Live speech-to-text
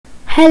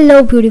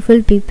Hello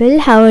beautiful people,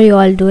 how are you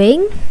all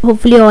doing?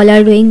 Hopefully all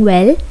are doing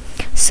well.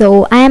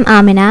 So I am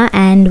Amina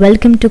and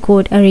welcome to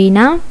Code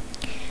Arena.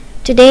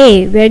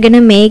 Today we're gonna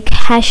make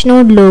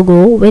Hashnode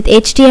logo with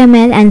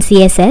HTML and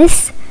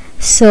CSS.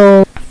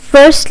 So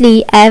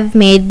firstly I've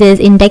made this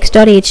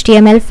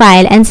index.html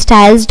file and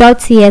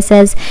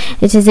styles.css,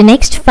 which is the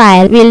next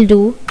file. We'll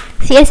do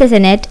CSS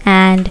in it,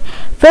 and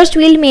first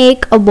we'll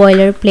make a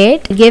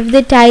boilerplate. Give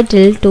the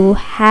title to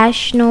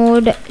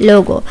Hashnode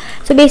logo.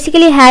 So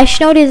basically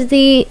Hashnode is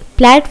the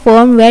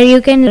platform where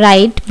you can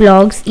write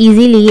blogs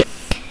easily.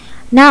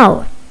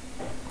 Now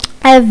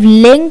I've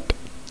linked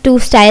to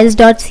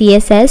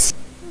styles.css.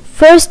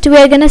 First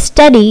we're gonna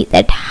study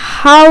that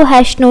how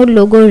Hashnode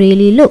logo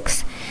really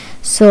looks.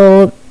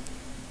 So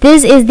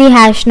this is the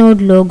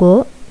Hashnode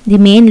logo, the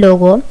main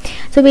logo.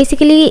 So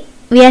basically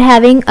we are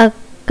having a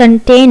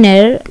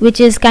container which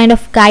is kind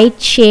of kite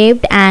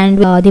shaped, and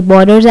the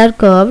borders are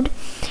curved,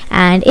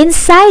 and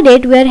inside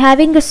it we are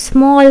having a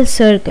small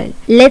circle.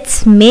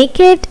 Let's make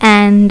it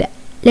and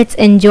let's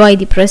enjoy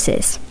the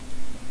process.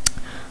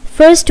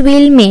 First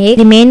we'll make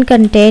the main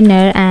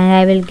container, and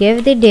I will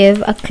give the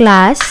div a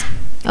class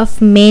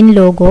of main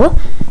logo.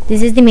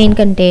 This is the main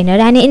container,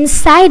 and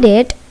inside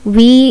it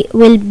we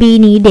will be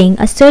needing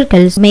a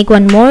circle. So make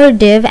one more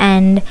div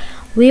and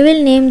we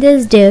will name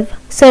this div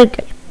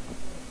circle.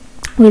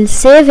 We'll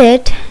save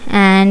it,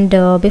 and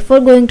before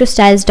going to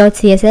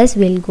styles.css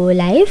we'll go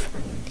live.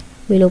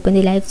 We'll open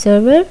the live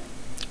server.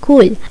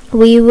 Cool.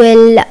 We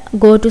will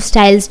go to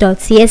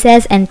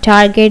styles.css and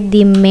target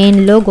the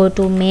main logo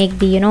to make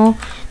the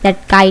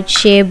that kite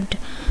shaped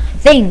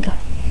thing.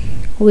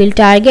 We'll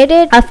target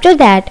it. After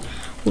that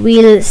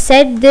we'll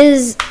set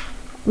the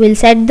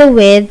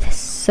width,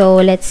 so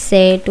let's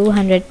say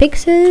 200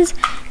 pixels,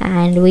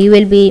 and we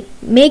will be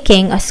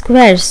making a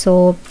square,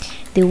 so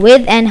the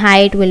width and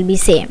height will be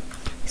same.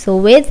 So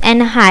width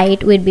and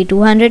height would be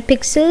 200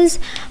 pixels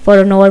for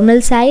a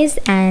normal size,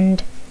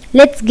 and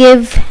let's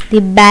give the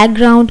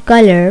background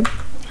color.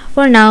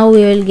 For now we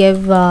will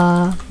give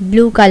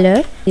blue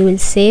color. We will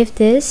save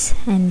this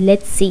and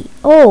let's see.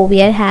 Oh,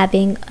 we are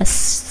having a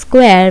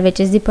square which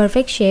is the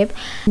perfect shape.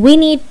 We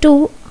need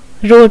to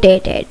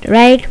rotate it,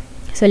 right?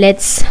 So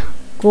let's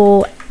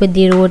go with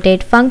the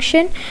rotate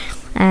function,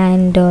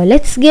 and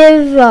let's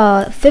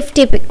give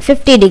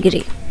 50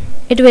 degree.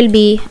 It will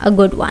be a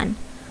good one.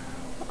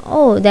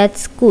 Oh,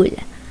 that's cool.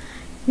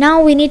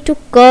 Now we need to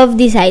curve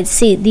the sides.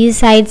 See, these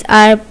sides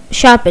are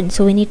sharpened,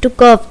 so we need to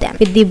curve them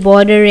with the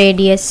border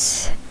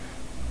radius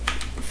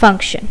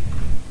function.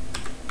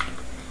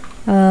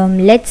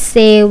 Let's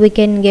say we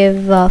can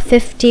give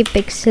 50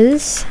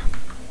 pixels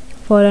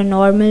for a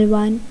normal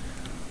one.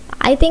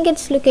 I think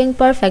it's looking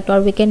perfect,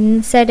 or we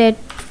can set it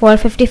for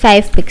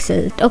 55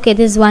 pixels. Okay,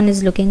 this one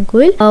is looking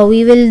cool.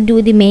 We will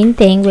do the main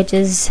thing, which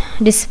is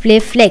display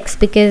flex,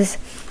 because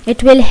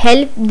it will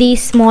help the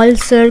small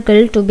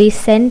circle to be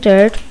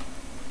centered.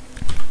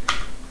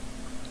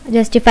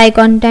 Justify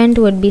content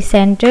would be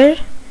center,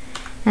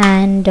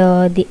 and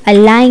the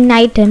align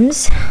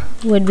items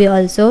would be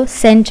also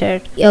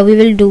centered. We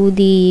will do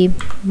the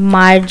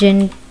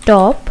margin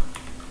top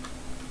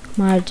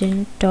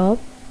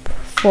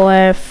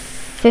for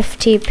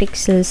 50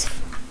 pixels.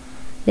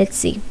 Let's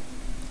see.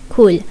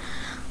 Cool.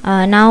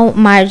 Now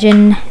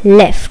margin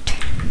left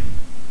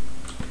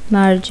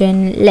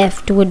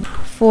would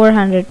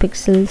 400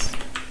 pixels.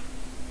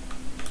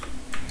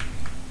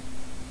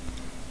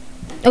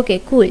 Okay,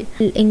 cool.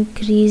 We'll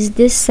increase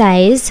this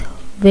size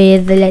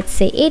with, let's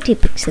say, 80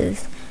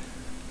 pixels.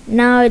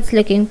 Now it's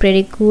looking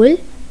pretty cool.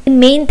 The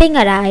main thing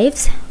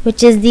arrives,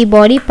 which is the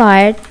body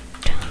part.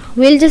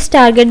 We'll just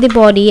target the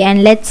body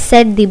and let's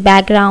set the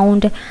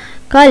background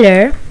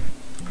color.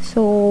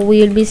 So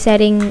we'll be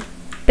setting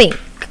pink.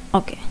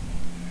 Okay,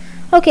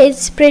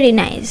 it's pretty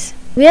nice.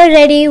 We are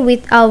ready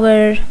with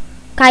our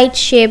kite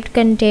shaped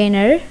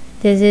container.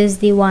 This is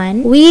the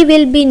one. We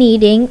will be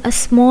needing a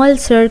small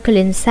circle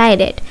inside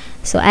it.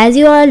 So as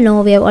you all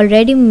know, we have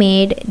already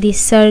made the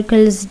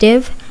circles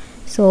div.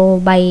 So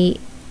by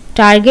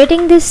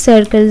targeting this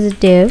circles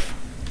div,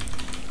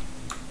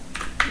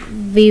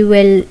 we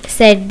will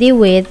set the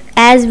width.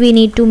 As we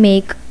need to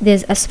make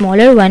this a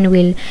smaller one,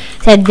 we'll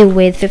set the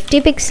width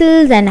 50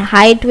 pixels, and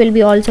height will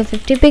be also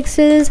 50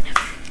 pixels,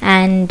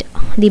 and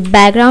the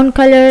background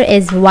color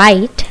is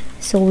white,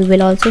 so we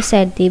will also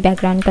set the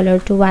background color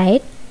to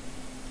white.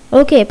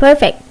 Okay,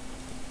 perfect.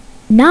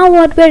 Now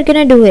what we're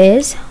gonna do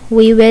is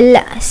we will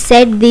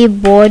set the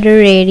border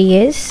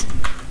radius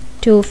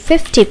to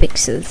 50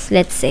 pixels,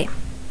 let's say.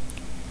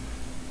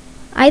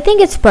 I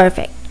think it's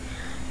perfect.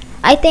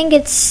 I think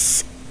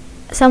it's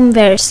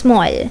somewhere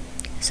small,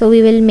 so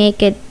we will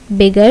make it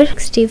bigger,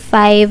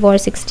 65 or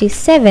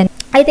 67.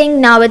 I think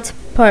now it's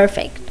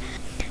perfect.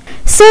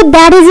 So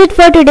that is it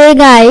for today,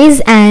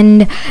 guys,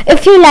 and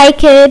if you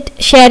like it,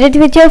 share it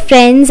with your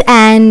friends,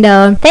 and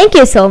thank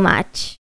you so much.